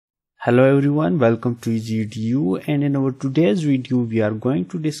Hello everyone, welcome to easyedu, and in our today's video we are going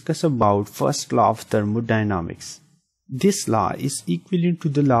to discuss about first law of thermodynamics. This law is equivalent to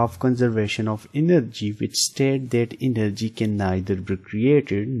the law of conservation of energy, which states that energy can neither be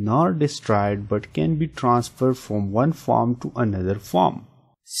created nor destroyed but can be transferred from one form to another form.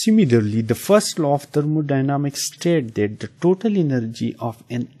 Similarly, the first law of thermodynamics states that the total energy of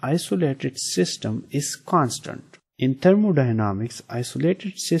an isolated system is constant. In thermodynamics,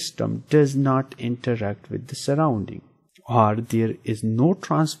 isolated system does not interact with the surrounding, or there is no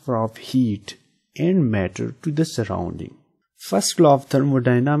transfer of heat and matter to the surrounding. First law of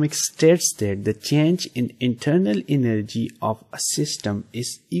thermodynamics states that the change in internal energy of a system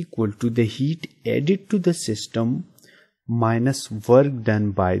is equal to the heat added to the system minus work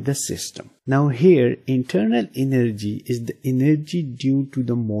done by the system. Now here, internal energy is the energy due to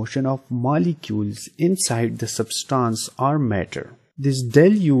the motion of molecules inside the substance or matter. This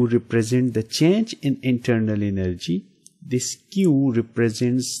del U represents the change in internal energy. This Q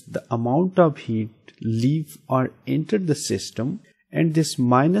represents the amount of heat leave or enter the system, and this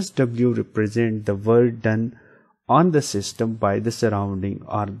minus W represents the work done on the system by the surrounding,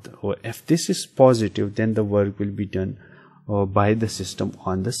 or if this is positive, then the work will be done by the system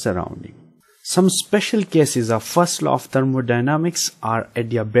on the surrounding. Some special cases of first law of thermodynamics are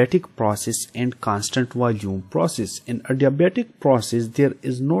adiabatic process and constant volume process. In adiabatic process, there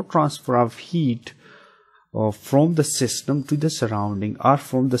is no transfer of heat from the system to the surrounding or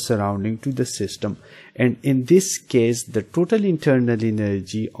from the surrounding to the system, and in this case the total internal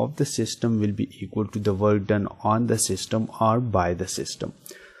energy of the system will be equal to the work done on the system or by the system.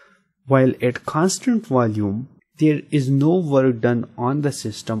 While at constant volume, there is no work done on the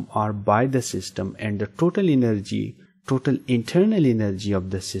system or by the system, and the total internal energy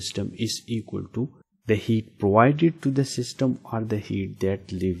of the system is equal to the heat provided to the system or the heat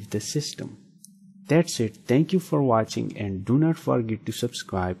that leaves the system. That's it. Thank you for watching, and do not forget to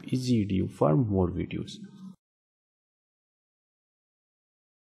subscribe easyedu for more videos.